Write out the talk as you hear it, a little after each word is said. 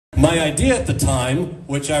My idea at the time,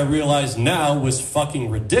 which I realize now was fucking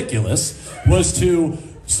ridiculous, was to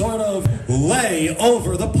sort of lay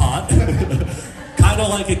over the pot, kind of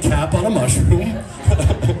like a cap on a mushroom,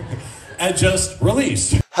 and just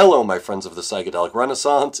release. Hello, my friends of the Psychedelic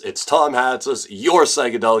Renaissance. It's Tom Hatzis, your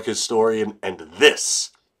psychedelic historian, and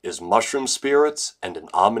this is Mushroom Spirits and an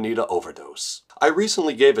Amanita Overdose. I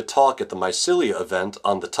recently gave a talk at the Mycelia event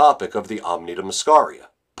on the topic of the Amanita Muscaria.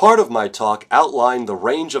 Part of my talk outlined the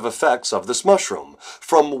range of effects of this mushroom,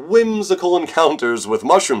 from whimsical encounters with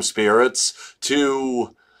mushroom spirits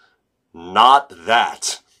to not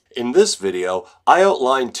that. In this video, I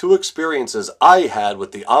outlined two experiences I had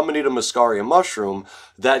with the Amanita Muscaria mushroom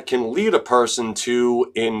that can lead a person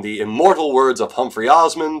to, in the immortal words of Humphrey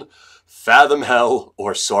Osmond, fathom hell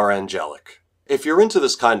or soar angelic. If you're into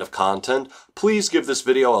this kind of content, please give this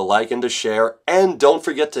video a like and a share, and don't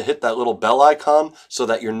forget to hit that little bell icon so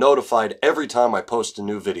that you're notified every time I post a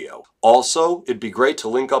new video. Also, it'd be great to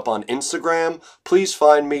link up on Instagram. Please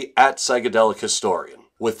find me at Psychedelic Historian.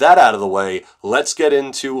 With that out of the way, let's get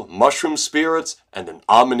into mushroom spirits and an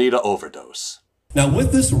Amanita overdose. Now,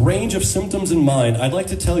 with this range of symptoms in mind, I'd like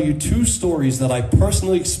to tell you two stories that I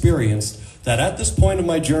personally experienced that at this point in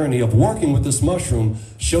my journey of working with this mushroom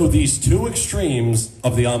show these two extremes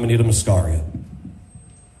of the Amanita Muscaria.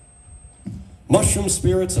 Mushroom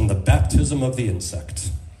spirits and the baptism of the insect.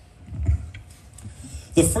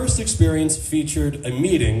 The first experience featured a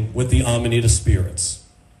meeting with the Amanita spirits.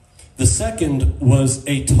 The second was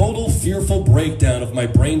a total fearful breakdown of my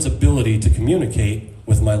brain's ability to communicate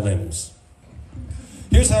with my limbs.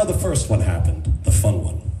 Here's how the first one happened, the fun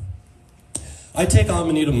one. I take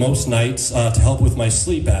Amanita most nights to help with my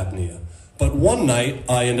sleep apnea, but one night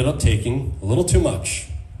I ended up taking a little too much.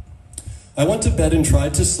 I went to bed and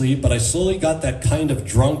tried to sleep, but I slowly got that kind of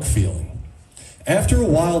drunk feeling. After a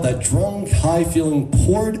while, that drunk, high feeling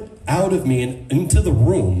poured out of me and into the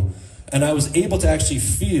room, and I was able to actually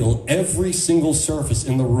feel every single surface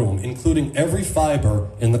in the room, including every fiber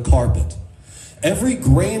in the carpet. Every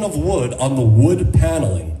grain of wood on the wood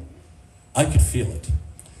paneling, I could feel it.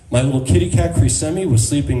 My little kitty cat Cresemi was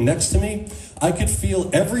sleeping next to me. I could feel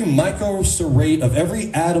every microserrate of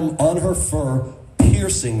every atom on her fur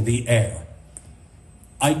piercing the air.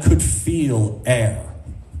 I could feel air.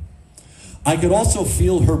 I could also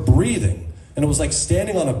feel her breathing, and it was like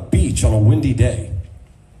standing on a beach on a windy day.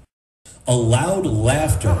 A loud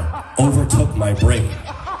laughter overtook my brain.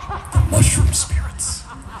 The mushroom spirits,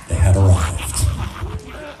 they had arrived.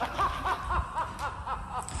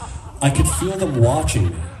 I could feel them watching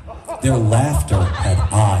me. Their laughter had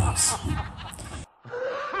eyes.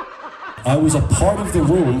 I was a part of the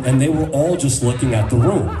room, and they were all just looking at the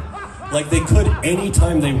room. Like they could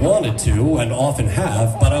anytime they wanted to, and often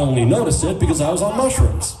have, but I only noticed it because I was on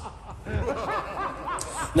mushrooms.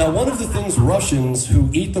 Now, one of the things Russians who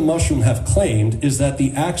eat the mushroom have claimed is that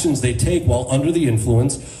the actions they take while under the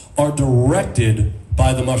influence are directed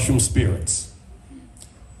by the mushroom spirits.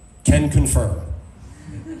 Can confirm.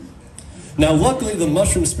 Now, luckily, the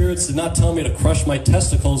mushroom spirits did not tell me to crush my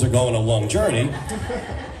testicles or go on a long journey.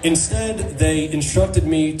 Instead, they instructed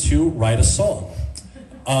me to write a song.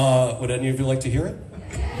 Would any of you like to hear it?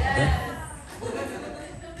 Yeah?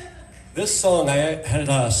 This song, I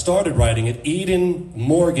had started writing it. Eden,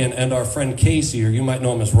 Morgan, and our friend Casey, or you might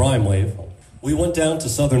know him as Rhymewave, we went down to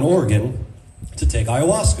Southern Oregon to take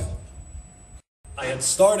ayahuasca. I had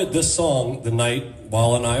started this song the night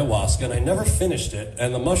while on ayahuasca, and I never finished it,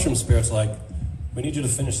 and the mushroom spirit's like, we need you to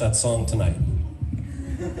finish that song tonight.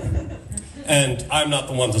 And I'm not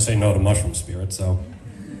the one to say no to mushroom spirits, so.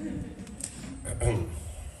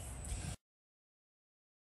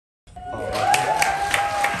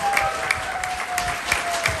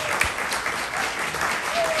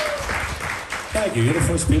 Thank you, you're the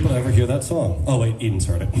first people to ever hear that song. Oh wait, Eden's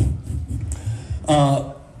heard it.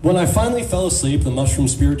 When I finally fell asleep, the mushroom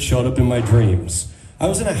spirit showed up in my dreams. I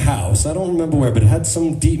was in a house, I don't remember where, but it had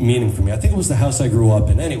some deep meaning for me. I think it was the house I grew up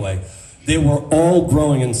in. Anyway, they were all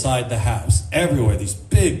growing inside the house, everywhere. These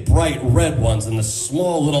big, bright red ones and the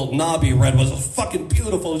small little knobby red ones. It was fucking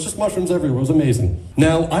beautiful. It was just mushrooms everywhere. It was amazing.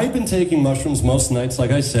 Now, I'd been taking mushrooms most nights, like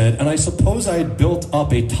I said, and I suppose I had built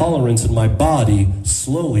up a tolerance in my body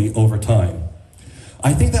slowly over time.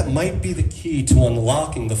 I think that might be the key to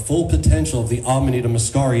unlocking the full potential of the Amanita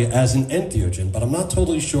Muscaria as an entheogen, but I'm not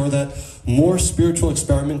totally sure that more spiritual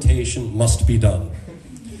experimentation must be done.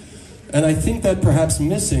 And I think that perhaps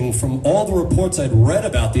missing from all the reports I'd read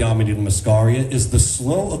about the Amanita Muscaria is the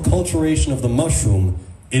slow acculturation of the mushroom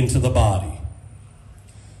into the body.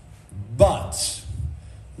 But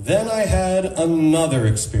then I had another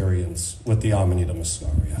experience with the Amanita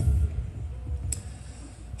Muscaria.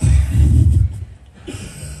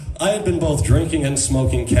 I had been both drinking and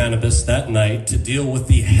smoking cannabis that night to deal with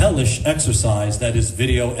the hellish exercise that is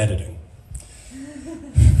video editing.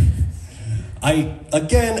 I,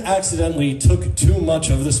 again, accidentally took too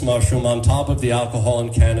much of this mushroom on top of the alcohol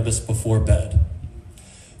and cannabis before bed.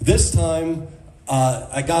 This time,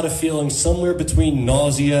 I got a feeling somewhere between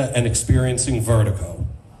nausea and experiencing vertigo.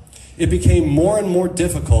 It became more and more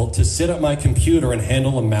difficult to sit at my computer and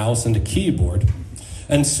handle a mouse and a keyboard,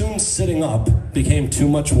 and soon sitting up became too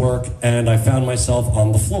much work, and I found myself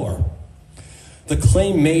on the floor. The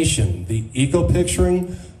claymation, the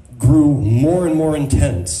eco-picturing, grew more and more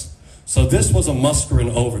intense. So this was a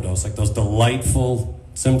muscarine overdose, like those delightful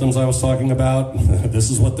symptoms I was talking about.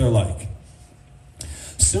 This is what they're like.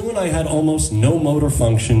 Soon I had almost no motor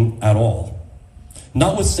function at all,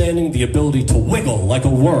 notwithstanding the ability to wiggle like a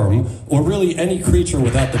worm, or really any creature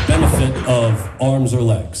without the benefit of arms or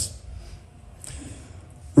legs.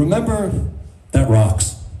 Remember, that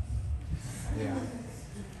rocks. Yeah.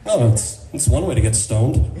 Oh, it's one way to get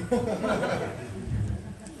stoned.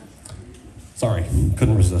 Sorry,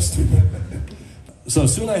 couldn't resist. So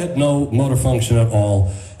soon I had no motor function at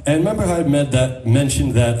all. And remember how I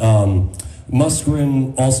mentioned that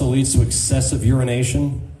muscarine also leads to excessive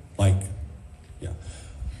urination? Like, yeah.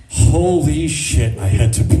 Holy shit, I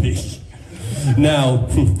had to pee. Now,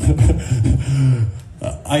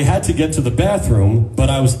 I had to get to the bathroom, but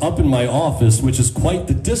I was up in my office, which is quite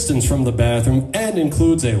the distance from the bathroom and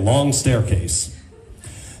includes a long staircase.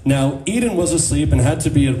 Now, Eden was asleep and had to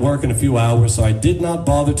be at work in a few hours, so I did not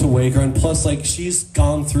bother to wake her, and plus, like, she's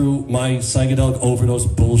gone through my psychedelic overdose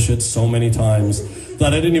bullshit so many times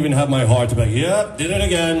that I didn't even have my heart to be like, yep, did it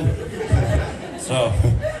again.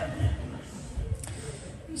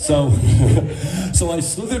 So I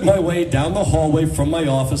slithered my way down the hallway from my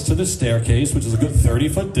office to the staircase, which is a good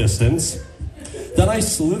 30-foot distance. Then I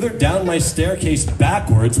slithered down my staircase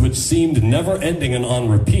backwards, which seemed never-ending and on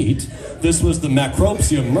repeat. This was the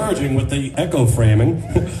macropsia merging with the echo framing.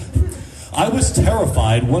 I was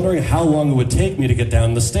terrified, wondering how long it would take me to get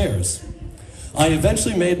down the stairs. I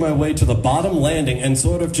eventually made my way to the bottom landing and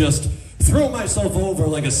sort of just threw myself over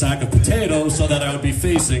like a sack of potatoes so that I would be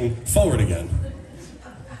facing forward again.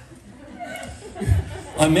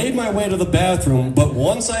 I made my way to the bathroom, but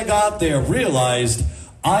once I got there, realized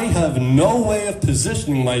I have no way of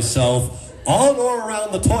positioning myself on or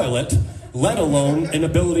around the toilet, let alone an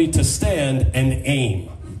ability to stand and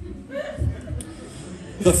aim.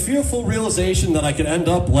 The fearful realization that I could end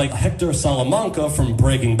up like Hector Salamanca from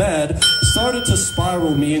Breaking Bad started to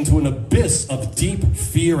spiral me into an abyss of deep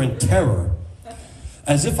fear and terror,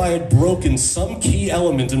 as if I had broken some key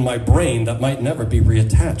element in my brain that might never be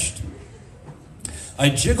reattached. I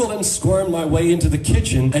jiggled and squirmed my way into the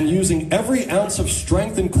kitchen, and using every ounce of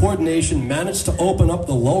strength and coordination managed to open up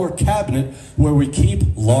the lower cabinet where we keep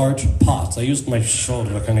large pots. I used my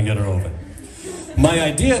shoulder to kind of get it open. My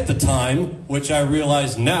idea at the time, which I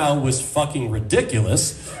realize now was fucking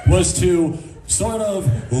ridiculous, was to sort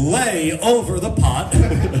of lay over the pot,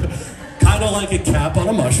 kind of like a cap on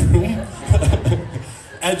a mushroom,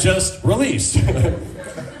 and just release.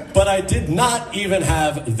 But I did not even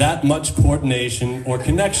have that much coordination or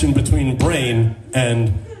connection between brain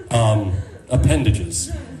and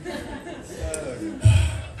appendages.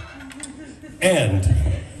 And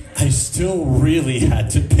I still really had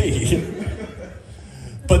to pee.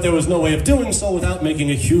 But there was no way of doing so without making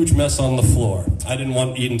a huge mess on the floor. I didn't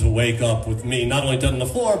want Eden to wake up with me not only dead on the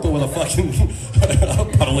floor, but with a fucking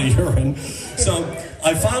puddle of urine. So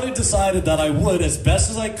I finally decided that I would, as best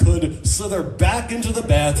as I could, slither back into the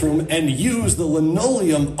bathroom and use the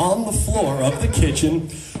linoleum on the floor of the kitchen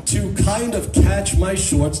to kind of catch my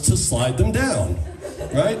shorts to slide them down,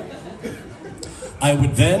 right? I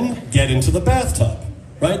would then get into the bathtub.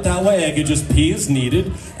 Right, that way I could just pee as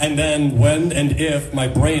needed, and then when and if my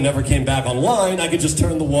brain ever came back online, I could just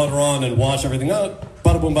turn the water on and wash everything out.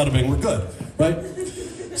 Bada boom, bada bing, we're good, right?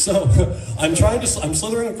 So I'm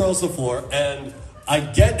slithering across the floor, and I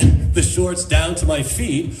get the shorts down to my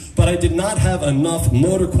feet, but I did not have enough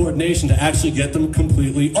motor coordination to actually get them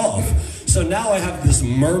completely off. So now I have this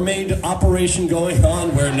mermaid operation going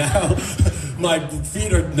on, where now my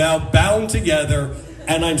feet are now bound together,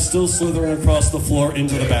 and I'm still slithering across the floor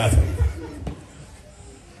into the bathroom.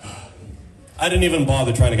 I didn't even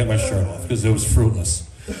bother trying to get my shirt off because it was fruitless.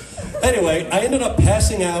 Anyway, I ended up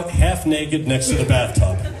passing out half naked next to the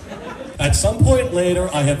bathtub. At some point later,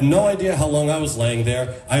 I have no idea how long I was laying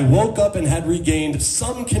there, I woke up and had regained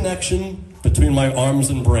some connection between my arms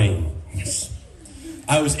and brain.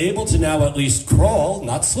 I was able to now at least crawl,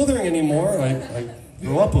 not slithering anymore, I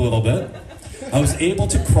grew up a little bit. I was able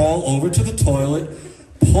to crawl over to the toilet,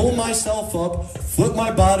 pull myself up, flip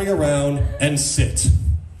my body around, and sit.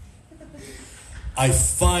 I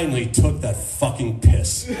finally took that fucking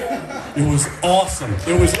piss. It was awesome.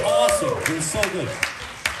 It was awesome. It was so good.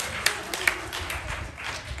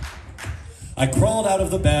 I crawled out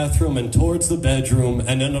of the bathroom and towards the bedroom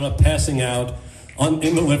and ended up passing out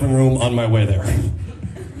in the living room on my way there.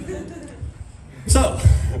 So,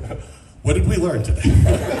 what did we learn today?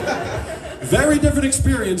 Very different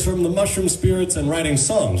experience from the mushroom spirits and writing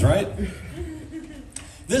songs, right?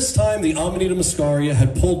 This time, the Amanita Muscaria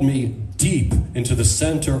had pulled me deep into the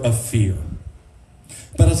center of fear.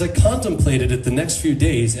 But as I contemplated it the next few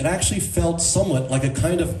days, it actually felt somewhat like a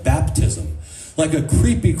kind of baptism, like a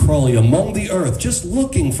creepy crawly among the earth, just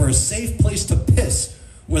looking for a safe place to piss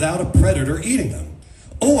without a predator eating them.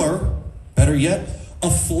 Or, better yet, a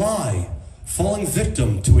fly falling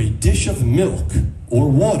victim to a dish of milk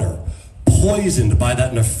or water, poisoned by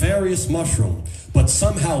that nefarious mushroom, but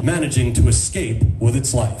somehow managing to escape with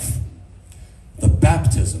its life. The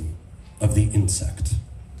baptism of the insect.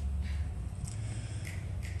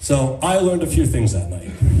 So I learned a few things that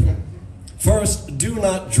night. First, do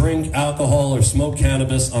not drink alcohol or smoke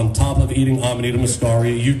cannabis on top of eating Amanita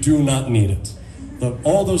Muscaria. You do not need it.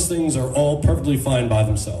 All those things are all perfectly fine by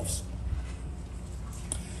themselves.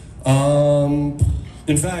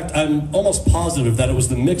 In fact, I'm almost positive that it was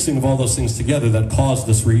the mixing of all those things together that caused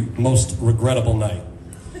this most regrettable night.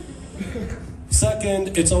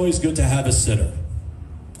 Second, it's always good to have a sitter.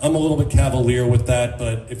 I'm a little bit cavalier with that,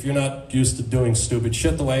 but if you're not used to doing stupid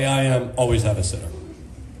shit the way I am, always have a sitter.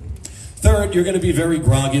 Third, you're going to be very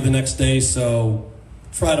groggy the next day, so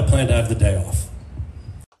try to plan to have the day off.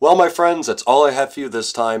 Well, my friends, that's all I have for you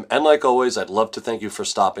this time, and like always, I'd love to thank you for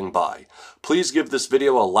stopping by. Please give this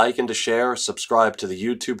video a like and a share, subscribe to the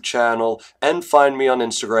YouTube channel, and find me on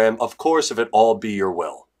Instagram, of course, if it all be your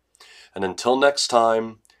will. And until next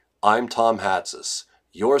time, I'm Tom Hatzis,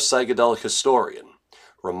 your psychedelic historian,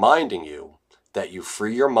 reminding you that you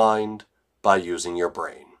free your mind by using your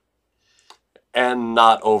brain. And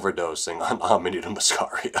not overdosing on Amanita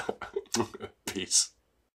Muscaria.